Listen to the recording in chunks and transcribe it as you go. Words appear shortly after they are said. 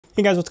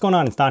Hey guys, what's going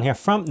on? It's Don here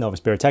from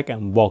Novaspirit Tech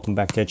and welcome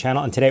back to the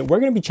channel. And today we're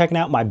going to be checking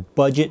out my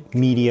budget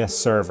media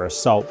server.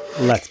 So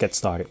let's get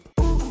started.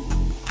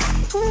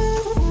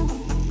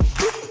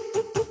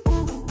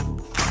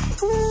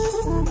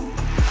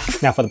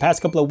 Now for the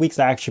past couple of weeks,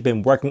 I've actually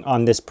been working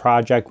on this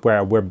project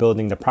where we're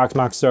building the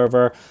Proxmox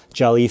server,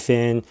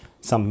 jellyfin,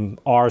 some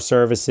R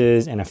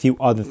services, and a few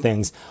other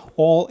things,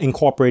 all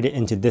incorporated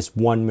into this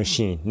one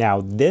machine.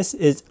 Now, this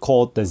is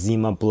called the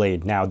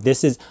zimablade. Now,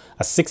 this is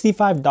a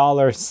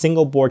 $65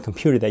 single board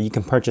computer that you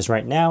can purchase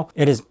right now.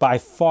 It is by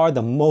far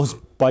the most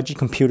budget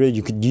computer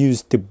you could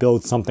use to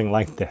build something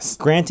like this.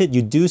 Granted,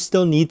 you do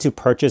still need to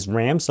purchase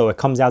RAM, so it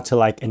comes out to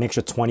like an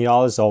extra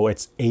 $20, so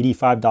it's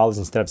 $85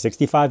 instead of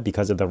 $65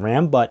 because of the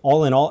RAM, but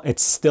all in all,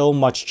 it's still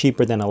much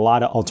cheaper than a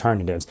lot of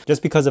alternatives,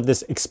 just because of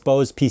this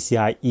exposed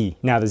PCIe.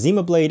 Now, the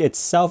zimablade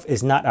itself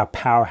is not a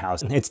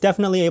powerhouse. It's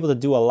definitely able to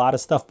do a lot of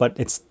stuff, but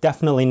it's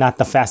definitely not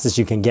the fastest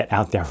you can get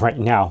out there right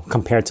now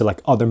compared to like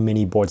other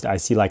mini boards that I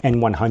see like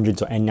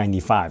N100s or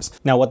N95s.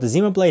 Now, what the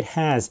zimablade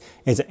has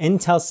is an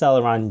Intel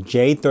Celeron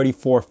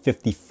J3455.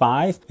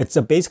 It's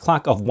a base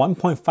clock of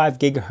 1.5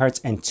 gigahertz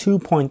and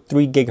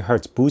 2.3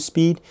 gigahertz boost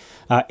speed,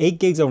 8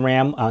 gigs of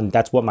RAM,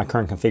 that's what my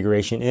current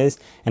configuration is,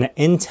 and an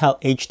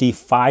Intel HD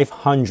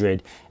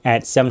 500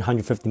 at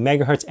 750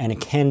 megahertz, and it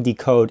can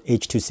decode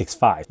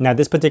H.265. Now,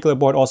 this particular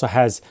board also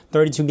has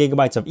 32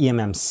 gigabytes of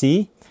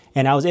eMMC,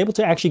 and I was able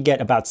to actually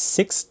get about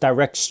 6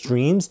 direct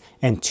streams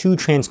and 2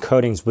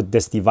 transcodings with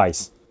this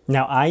device.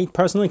 Now, I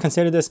personally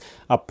consider this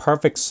a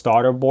perfect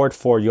starter board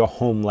for your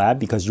home lab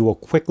because you will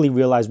quickly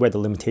realize where the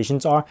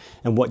limitations are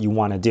and what you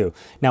want to do.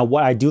 Now,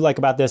 what I do like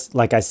about this,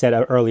 like I said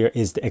earlier,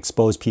 is the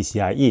exposed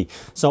PCIe.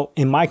 So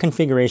in my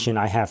configuration,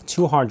 I have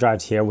 2 hard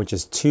drives here, which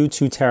is 2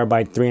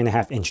 2TB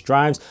 3.5-inch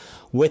drives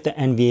with the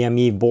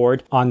NVMe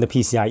board on the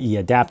PCIe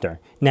adapter.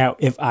 Now,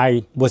 if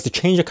I was to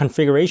change the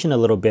configuration a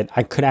little bit,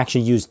 I could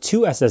actually use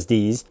 2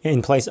 SSDs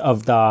in place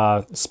of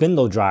the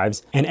spindle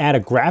drives and add a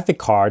graphic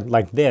card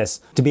like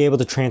this to be able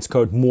to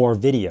transcode more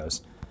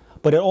videos.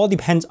 But it all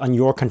depends on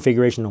your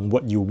configuration on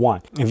what you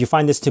want. If you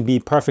find this to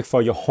be perfect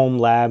for your home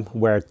lab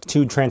where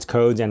 2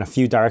 transcodes and a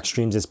few direct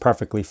streams is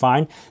perfectly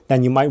fine,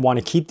 then you might want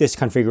to keep this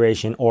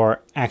configuration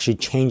or actually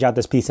change out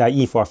this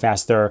PCIe for a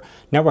faster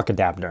network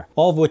adapter.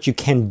 All of what you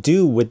can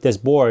do with this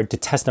board to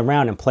test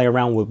around and play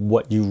around with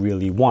what you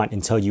really want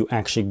until you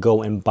actually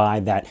go and buy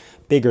that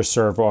bigger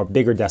server or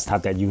bigger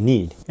desktop that you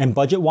need. And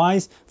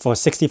budget-wise, for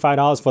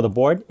 $65 for the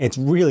board, it's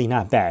really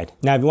not bad.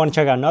 Now, if you want to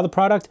check out another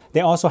product,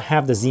 they also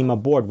have the Zima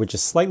board, which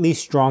is slightly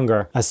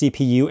stronger a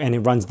CPU, and it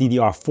runs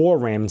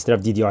DDR4 RAM instead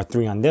of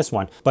DDR3 on this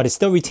one, but it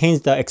still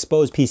retains the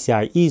exposed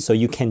PCIe, so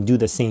you can do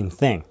the same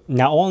thing.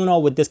 Now, all in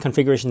all, with this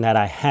configuration that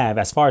I have,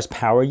 as far as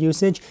power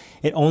usage,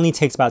 it only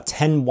takes about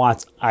 10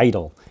 watts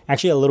idle.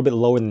 Actually a little bit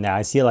lower than that.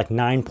 I see like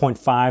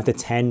 9.5 to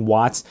 10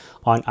 watts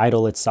on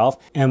idle itself.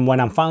 And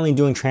when I'm finally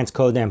doing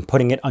transcode and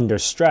putting it under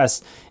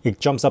stress, it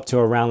jumps up to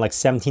around like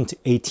 17 to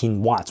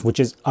 18 watts, which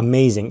is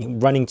amazing,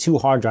 running 2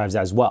 hard drives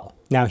as well.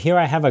 Now here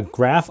I have a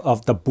graph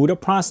of the boot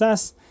up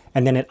process,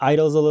 and then it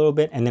idles a little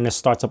bit, and then it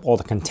starts up all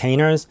the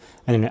containers,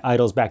 and then it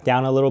idles back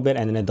down a little bit,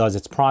 and then it does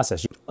its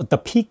process. The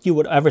peak you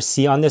would ever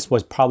see on this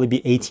was probably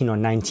be 18 or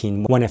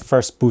 19 when it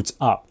first boots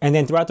up. And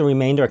then throughout the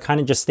remainder, it kind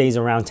of just stays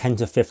around 10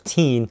 to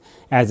 15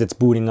 as it's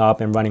booting up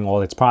and running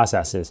all its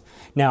processes.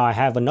 Now I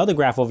have another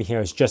graph over here,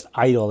 it's just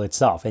idle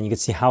itself, and you can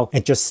see how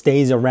it just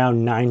stays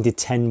around 9 to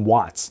 10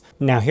 watts.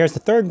 Now here's the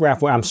third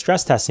graph where I'm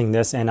stress testing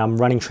this, and I'm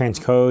running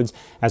transcodes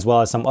as well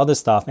as some other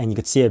stuff, and you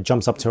can see it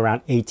jumps up to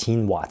around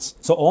 18 watts.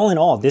 So all in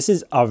all, this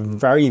is a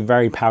very,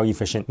 very power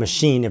efficient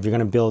machine if you're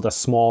gonna build a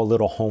small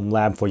little home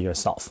lab for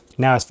yourself.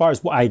 Now, as far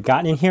as what I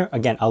got in here,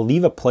 again, I'll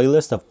leave a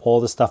playlist of all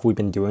the stuff we've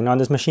been doing on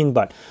this machine,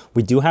 but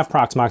we do have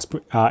Proxmox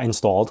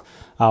installed.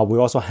 We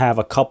also have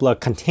a couple of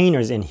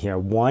containers in here.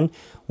 One,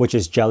 which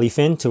is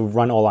jellyfin to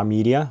run all our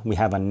media. We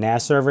have a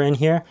NAS server in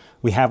here.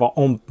 We have our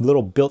own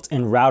little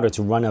built-in router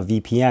to run a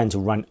VPN to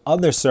run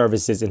other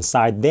services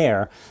inside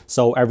there,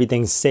 so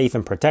everything's safe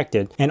and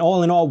protected. And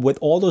all in all, with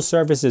all those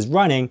services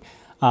running,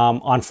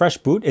 on fresh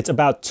boot, it's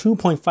about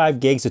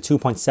 2.5 gigs to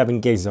 2.7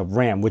 gigs of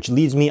RAM, which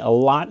leaves me a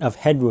lot of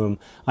headroom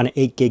on an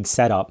 8 gig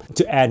setup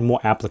to add more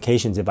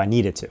applications if I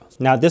needed to.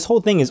 Now, this whole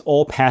thing is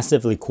all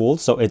passively cooled,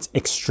 so it's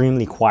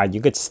extremely quiet.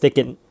 You could stick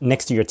it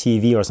next to your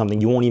TV or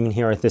something. You won't even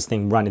hear this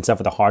thing run except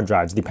for the hard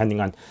drives, depending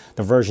on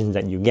the versions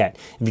that you get.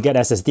 If you get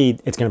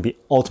SSD, it's going to be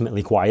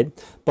ultimately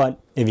quiet. But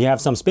if you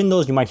have some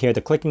spindles, you might hear the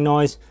clicking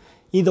noise.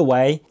 Either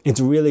way, it's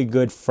really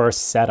good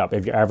first setup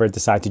if you ever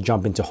decide to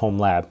jump into home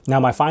lab. Now,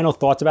 my final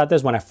thoughts about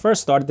this, when I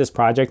first started this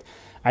project,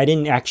 I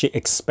didn't actually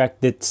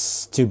expect it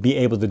to be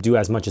able to do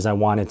as much as I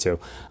wanted to.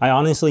 I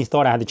honestly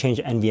thought I had to change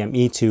the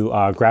NVMe to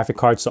a graphic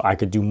card so I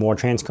could do more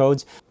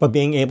transcodes, but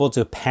being able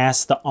to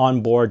pass the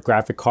onboard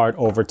graphic card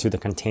over to the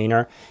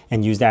container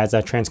and use that as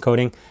a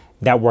transcoding,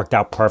 that worked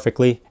out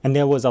perfectly. And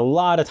there was a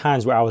lot of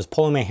times where I was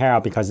pulling my hair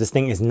out because this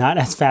thing is not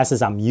as fast as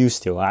I'm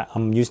used to.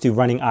 I'm used to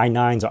running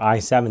i9s or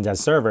i7s as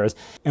servers.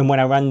 And when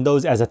I run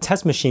those as a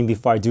test machine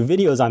before I do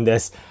videos on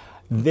this,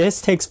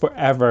 this takes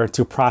forever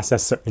to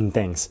process certain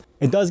things.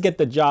 It does get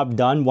the job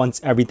done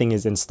once everything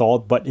is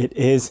installed, but it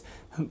is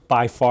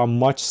by far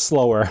much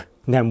slower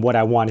than what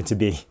I want it to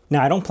be.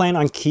 Now, I don't plan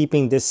on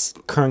keeping this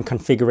current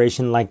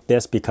configuration like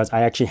this because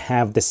I actually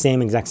have the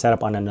same exact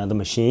setup on another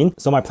machine.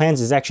 So my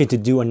plans is actually to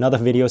do another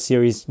video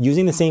series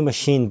using the same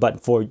machine,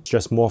 but for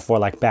just more for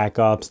like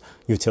backups,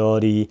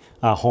 utility,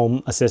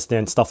 home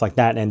assistant, stuff like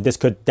that. And this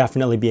could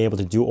definitely be able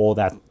to do all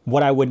that.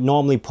 What I would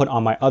normally put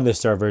on my other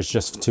servers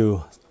just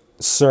to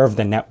serve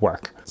the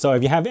network. So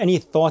if you have any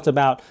thoughts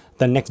about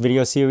the next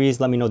video series,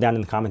 let me know down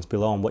in the comments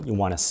below on what you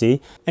want to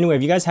see. Anyway,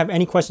 if you guys have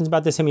any questions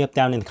about this, hit me up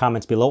down in the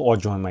comments below or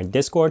join my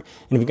Discord.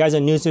 And if you guys are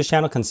new to this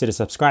channel, consider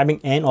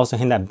subscribing and also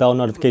hit that bell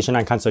notification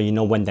icon so you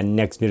know when the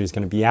next video is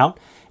going to be out.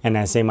 And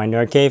as I say in my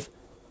nerd cave,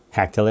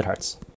 hack till it hurts.